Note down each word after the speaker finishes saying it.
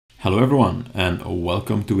Hello everyone and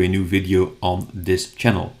welcome to a new video on this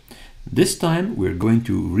channel. This time we're going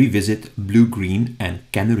to revisit Blue, Green and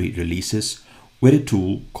Canary releases with a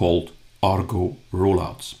tool called Argo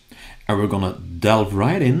Rollouts. And we're gonna delve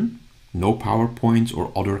right in, no PowerPoints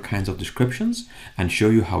or other kinds of descriptions, and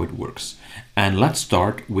show you how it works. And let's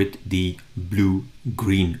start with the Blue,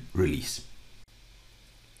 Green release.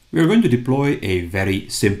 We are going to deploy a very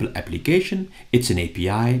simple application. It's an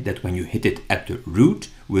API that when you hit it at the root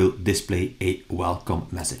will display a welcome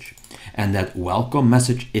message. And that welcome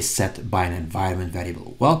message is set by an environment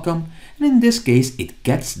variable welcome. And in this case, it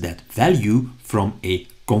gets that value from a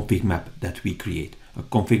config map that we create, a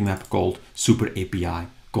config map called super API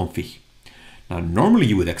config. Now, normally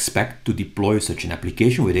you would expect to deploy such an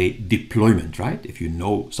application with a deployment, right? If you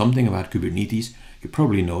know something about Kubernetes, you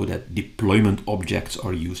probably know that deployment objects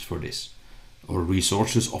are used for this, or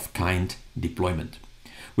resources of kind deployment.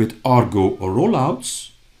 With Argo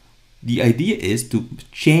Rollouts, the idea is to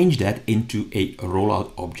change that into a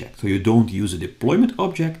rollout object. So you don't use a deployment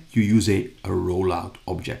object, you use a rollout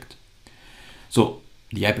object. So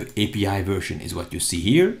the API version is what you see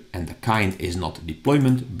here, and the kind is not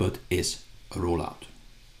deployment, but is a rollout.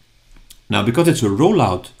 Now, because it's a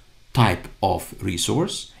rollout type of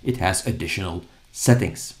resource, it has additional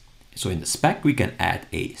settings. So in the spec, we can add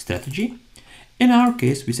a strategy. In our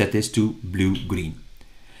case, we set this to blue-green.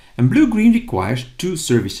 And blue-green requires two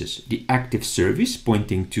services. The active service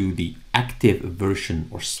pointing to the active version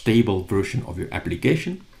or stable version of your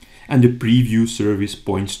application. And the preview service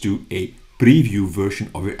points to a preview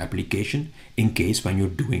version of your application in case when you're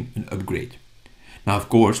doing an upgrade. Now, of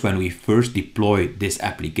course, when we first deploy this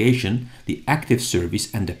application, the active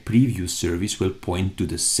service and the preview service will point to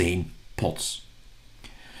the same pods.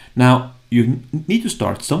 Now, you need to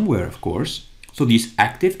start somewhere, of course. So these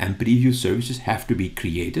active and preview services have to be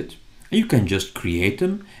created. And you can just create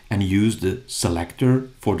them and use the selector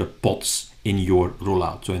for the pods in your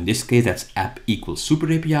rollout. So in this case, that's app equals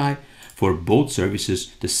super API. For both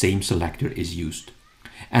services, the same selector is used.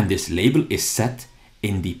 And this label is set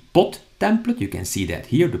in the pod template. You can see that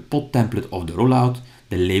here, the pod template of the rollout.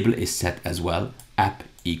 The label is set as well, app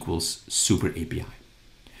equals super API.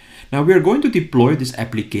 Now we are going to deploy this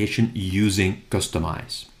application using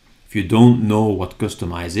Kustomize. If you don't know what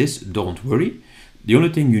Kustomize is, don't worry. The only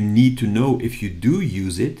thing you need to know if you do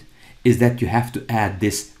use it is that you have to add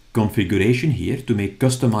this configuration here to make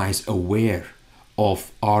Kustomize aware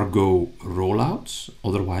of Argo rollouts.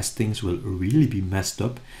 Otherwise, things will really be messed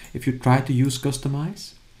up if you try to use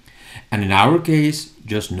Kustomize. And in our case,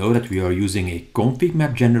 just know that we are using a config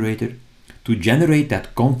map generator to generate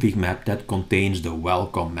that config map that contains the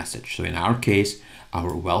welcome message. So in our case,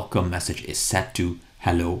 our welcome message is set to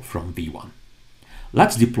hello from V1.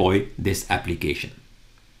 Let's deploy this application.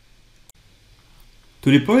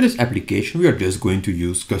 To deploy this application, we are just going to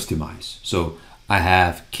use Kustomize. So I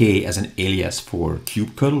have K as an alias for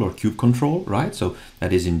kubectl or kubecontrol, right? So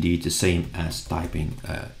that is indeed the same as typing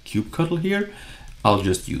kubectl here. I'll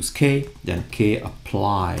just use K, then K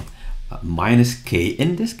apply minus K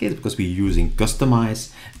in this case because we're using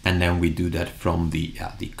Kustomize, and then we do that from the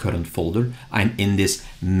current folder. I'm in this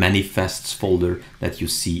manifests folder that you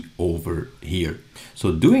see over here.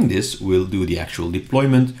 So doing this, we'll do the actual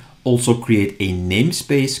deployment, also create a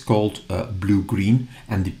namespace called blue-green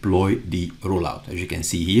and deploy the rollout. As you can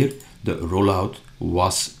see here, the rollout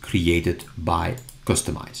was created by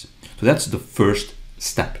Kustomize. So that's the first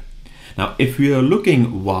step. Now, if we are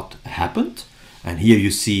looking what happened, and here you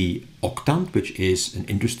see Octant, which is an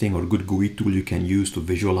interesting or good GUI tool you can use to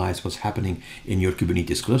visualize what's happening in your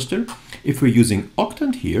Kubernetes cluster. If we're using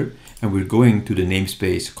Octant here and we're going to the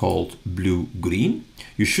namespace called blue-green,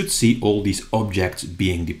 you should see all these objects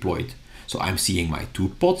being deployed. So I'm seeing my two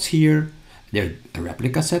pods here. There's a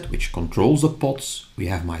replica set which controls the pods. We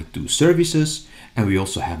have my two services, and we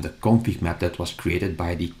also have the config map that was created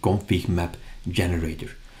by the config map generator.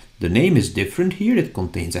 The name is different here. It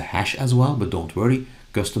contains a hash as well, but don't worry.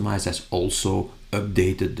 Kustomize has also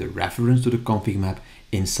updated the reference to the config map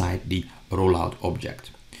inside the rollout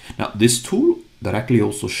object. Now, this tool directly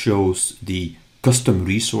also shows the custom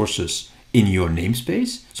resources in your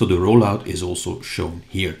namespace. So the rollout is also shown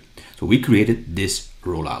here. So we created this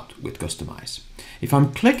rollout with Kustomize. If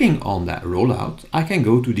I'm clicking on that rollout, I can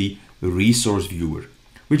go to the resource viewer,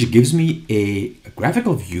 which gives me a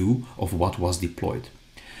graphical view of what was deployed.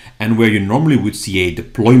 And where you normally would see a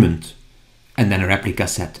deployment and then a replica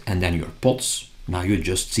set and then your pods, now you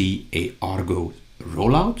just see a Argo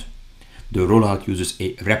rollout. The rollout uses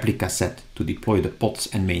a replica set to deploy the pods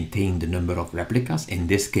and maintain the number of replicas. In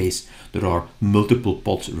this case, there are multiple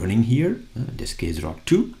pods running here. In this case, there are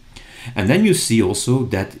two. And then you see also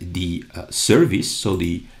that the service, so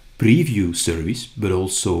the preview service, but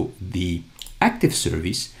also the active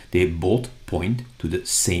service, they both point to the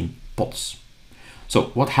same pods.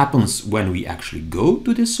 So what happens when we actually go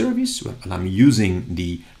to this service? Well, I'm using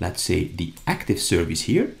the, let's say, the active service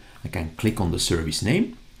here. I can click on the service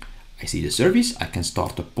name. I see the service. I can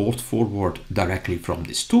start a port forward directly from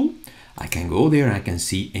this tool. I can go there and I can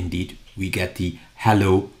see indeed we get the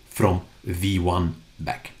hello from V1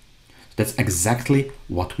 back. That's exactly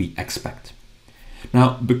what we expect.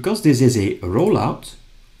 Now, because this is a rollout,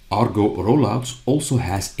 Argo Rollouts also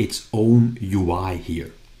has its own UI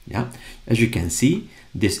here. Yeah, as you can see,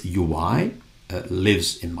 this UI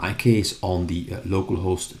lives in my case on the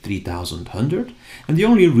localhost 3100, and the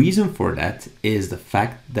only reason for that is the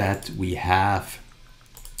fact that we have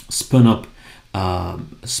spun up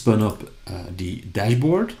the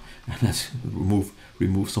dashboard. And let's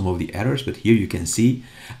remove some of the errors, but here you can see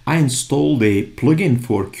I installed a plugin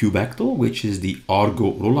for Kubectl, which is the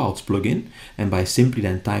Argo Rollouts plugin, and by simply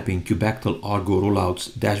then typing Kubectl Argo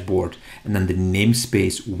Rollouts dashboard and then the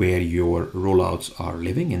namespace where your rollouts are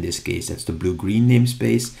living, in this case that's the blue-green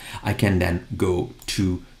namespace, I can then go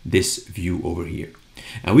to this view over here.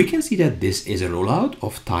 And we can see that this is a rollout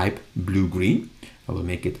of type blue-green. I will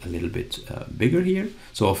make it a little bit bigger here.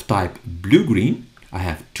 So of type blue-green, I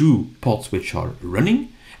have two pods which are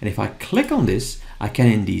running, and if I click on this, I can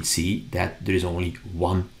indeed see that there is only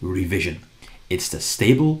one revision. It's the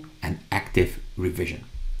stable and active revision.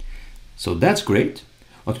 So that's great.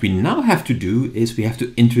 What we now have to do is we have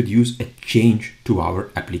to introduce a change to our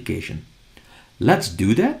application. Let's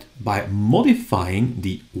do that by modifying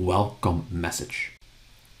the welcome message.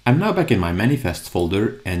 I'm now back in my manifest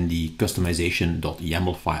folder and the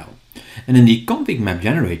customization.yaml file. And in the config map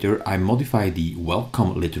generator, I modify the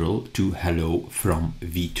welcome literal to hello from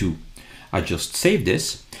v2. I just save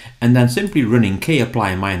this and then simply running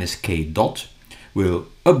kapply -k dot will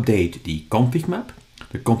update the config map.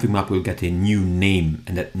 The config map will get a new name,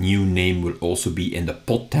 and that new name will also be in the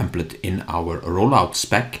pod template in our rollout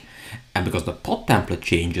spec. And because the pod template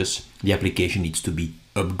changes, the application needs to be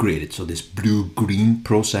upgraded. So this blue-green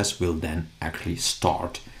process will then actually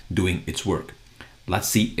start doing its work. Let's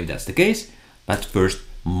see if that's the case. Let's first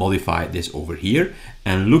modify this over here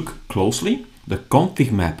and look closely. The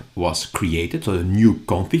config map was created, so the new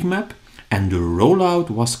config map, and the rollout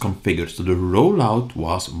was configured. So the rollout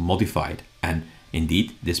was modified, and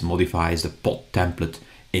indeed this modifies the pod template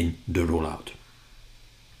in the rollout.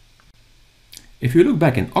 If you look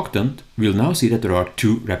back in Octant, we'll now see that there are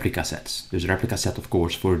two replica sets. There's a replica set, of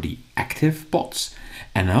course, for the active pods,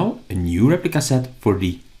 and now a new replica set for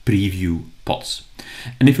the preview pods.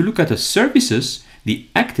 And if you look at the services, the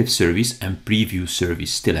active service and preview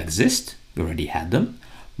service still exist. We already had them,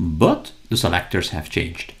 but the selectors have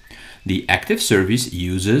changed. The active service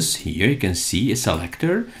uses, here you can see, a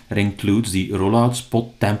selector that includes the rollouts,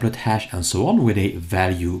 pod template hash, and so on, with a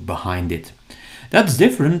value behind it. That's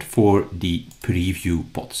different for the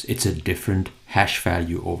preview pods. It's a different hash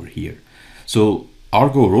value over here. So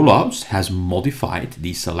Argo Rollouts has modified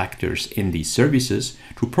the selectors in these services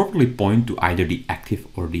to properly point to either the active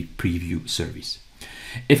or the preview service.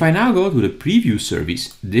 If I now go to the preview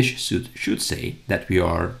service, this should say that we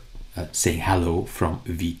are saying hello from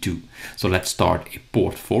v2. So let's start a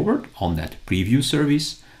port forward on that preview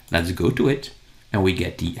service. Let's go to it, and we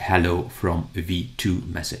get the hello from v2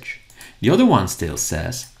 message. The other one still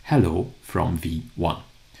says hello from v1.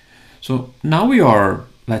 So now we are,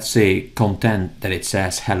 let's say, content that it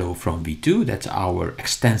says hello from v2. That's our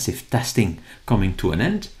extensive testing coming to an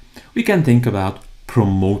end. We can think about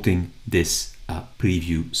promoting this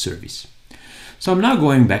preview service. So I'm now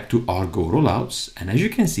going back to Argo Rollouts, and as you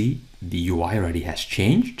can see, the UI already has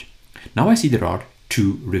changed. Now I see there are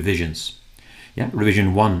two revisions. Yeah,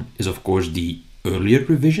 revision 1 is of course the earlier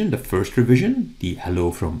revision, the first revision, the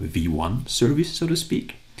hello from v1 service, so to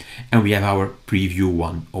speak. And we have our preview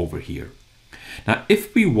 1 over here. Now,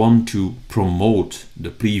 if we want to promote the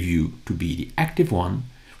preview to be the active one,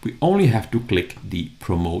 we only have to click the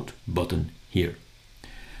promote button here.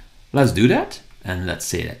 Let's do that, and let's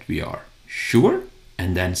say that we are sure,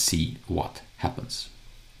 and then see what happens.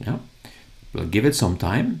 Yeah, we'll give it some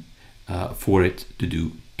time for it to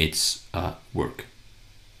do its work.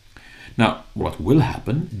 Now, what will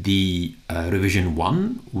happen? The revision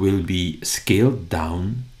 1 will be scaled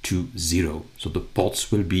down to 0. So the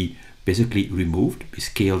pods will be basically removed, be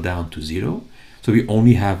scaled down to 0. So we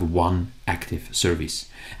only have one active service.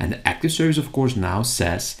 And the active service, of course, now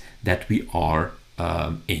says that we are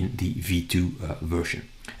in the v2 version.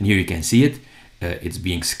 And here you can see it. it's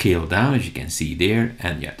being scaled down, as you can see there.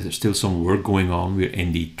 And yeah, there's still some work going on. We're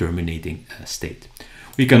in the terminating state.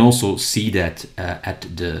 We can also see that at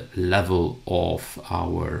the level of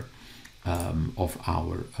our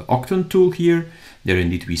Octant tool here, there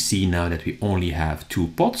indeed we see now that we only have 2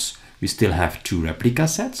 pods. We still have 2 replica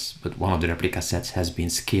sets, but one of the replica sets has been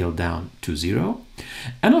scaled down to 0.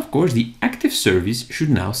 And of course, the active service should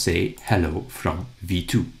now say hello from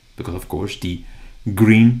v2, because of course the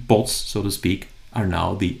green pods, so to speak, are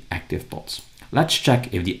now the active pods. Let's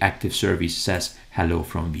check if the active service says hello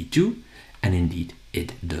from v2, and indeed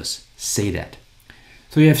it does say that.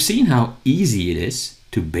 So you have seen how easy it is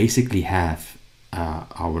to basically have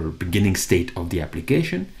our beginning state of the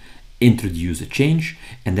application, introduce a change,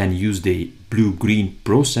 and then use the blue-green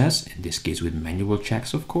process, in this case with manual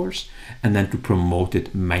checks of course, and then to promote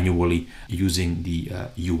it manually using the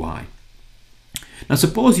UI. Now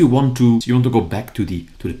suppose you want to go back to the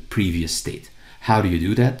previous state. How do you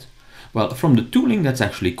do that? Well, from the tooling that's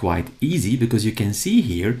actually quite easy, because you can see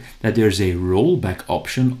here that there's a rollback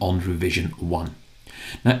option on revision 1.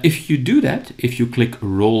 Now if you do that, if you click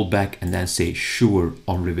rollback and then say sure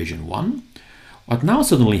on revision 1, what now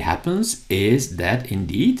suddenly happens is that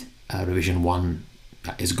indeed revision 1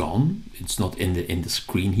 is gone. It's not in the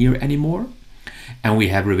screen here anymore. And we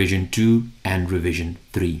have revision 2 and revision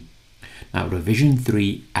 3. Now revision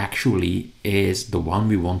 3 actually is the one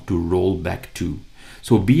we want to roll back to.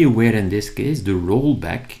 So be aware in this case, the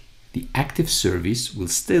rollback, the active service will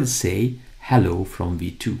still say hello from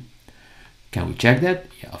v2. Can we check that?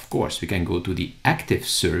 Yeah, of course, we can go to the active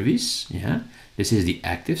service. Yeah, this is the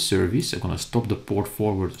active service. I'm going to stop the port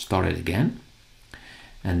forward, start it again,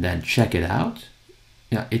 and then check it out.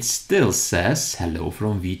 Yeah, it still says hello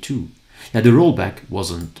from v2. Now the rollback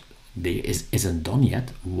isn't done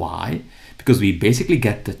yet. Why? Because we basically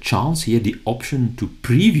get the chance here, the option to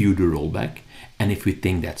preview the rollback, and if we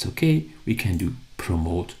think that's okay, we can do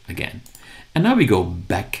promote again. And now we go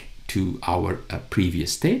back to our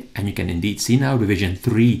previous state, and you can indeed see now revision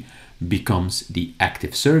 3 becomes the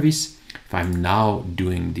active service. If I'm now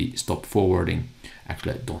doing the stop forwarding,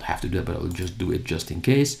 actually I don't have to do it, but I'll just do it just in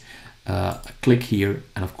case. Click here,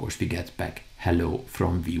 and of course we get back hello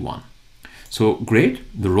from v1. So great,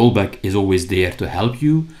 the rollback is always there to help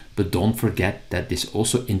you, but don't forget that this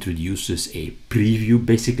also introduces a preview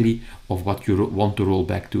basically of what you want to roll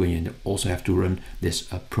back to, and you also have to run this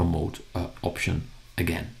promote option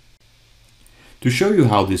again. To show you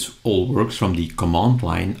how this all works from the command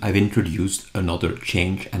line, I've introduced another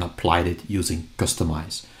change and applied it using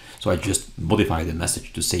Kustomize. So I just modified the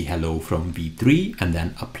message to say hello from v3 and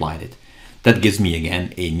then applied it. That gives me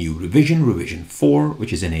again a new revision, revision 4,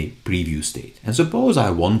 which is in a preview state. And suppose I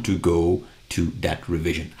want to go to that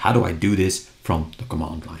revision. How do I do this from the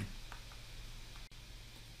command line?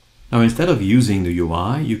 Now, instead of using the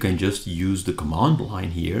UI, you can just use the command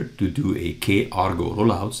line here to do a Argo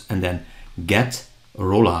Rollouts and then get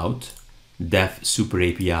rollout dev super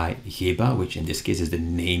API Geba, which in this case is the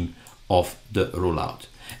name of the rollout.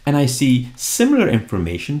 And I see similar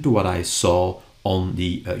information to what I saw on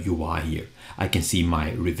the UI here. I can see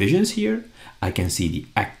my revisions here. I can see the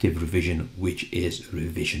active revision, which is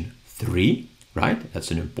revision 3, right?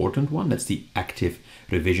 That's an important one. That's the active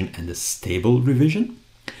revision and the stable revision.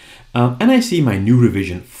 And I see my new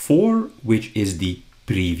revision 4, which is the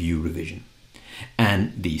preview revision.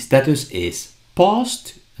 And the status is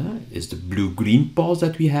paused, is the blue-green pause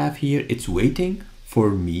that we have here. It's waiting for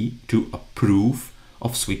me to approve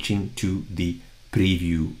of switching to the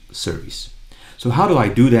preview service. So how do I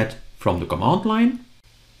do that from the command line?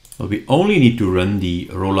 Well, we only need to run the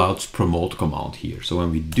rollouts promote command here. So when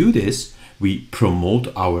we do this, we promote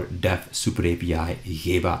our dev super API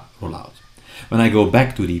Geba rollout. When I go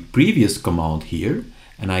back to the previous command here,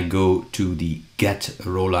 and I go to the get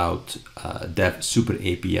rollout dev super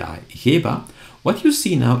API Geba, what you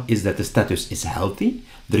see now is that the status is healthy.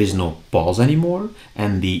 There is no pause anymore,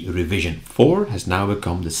 and the revision 4 has now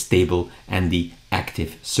become the stable and the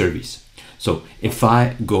active service. So if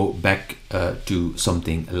I go back to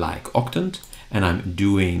something like Octant and I'm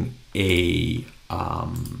doing a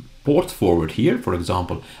port forward here, for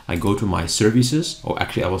example, I go to my services, or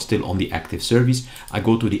actually I was still on the active service. I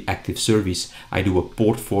go to the active service, I do a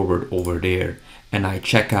port forward over there, and I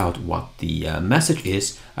check out what the message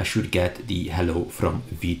is. I should get the hello from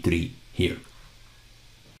v3 here.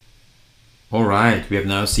 All right, we have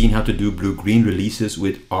now seen how to do blue-green releases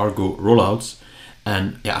with Argo Rollouts.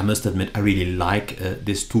 And yeah, I must admit, I really like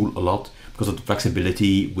this tool a lot because of the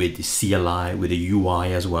flexibility with the CLI, with the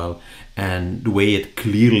UI as well, and the way it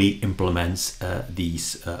clearly implements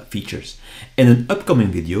these features. In an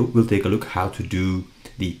upcoming video, we'll take a look how to do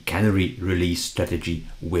the canary release strategy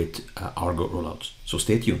with Argo Rollouts. So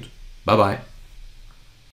stay tuned. Bye bye.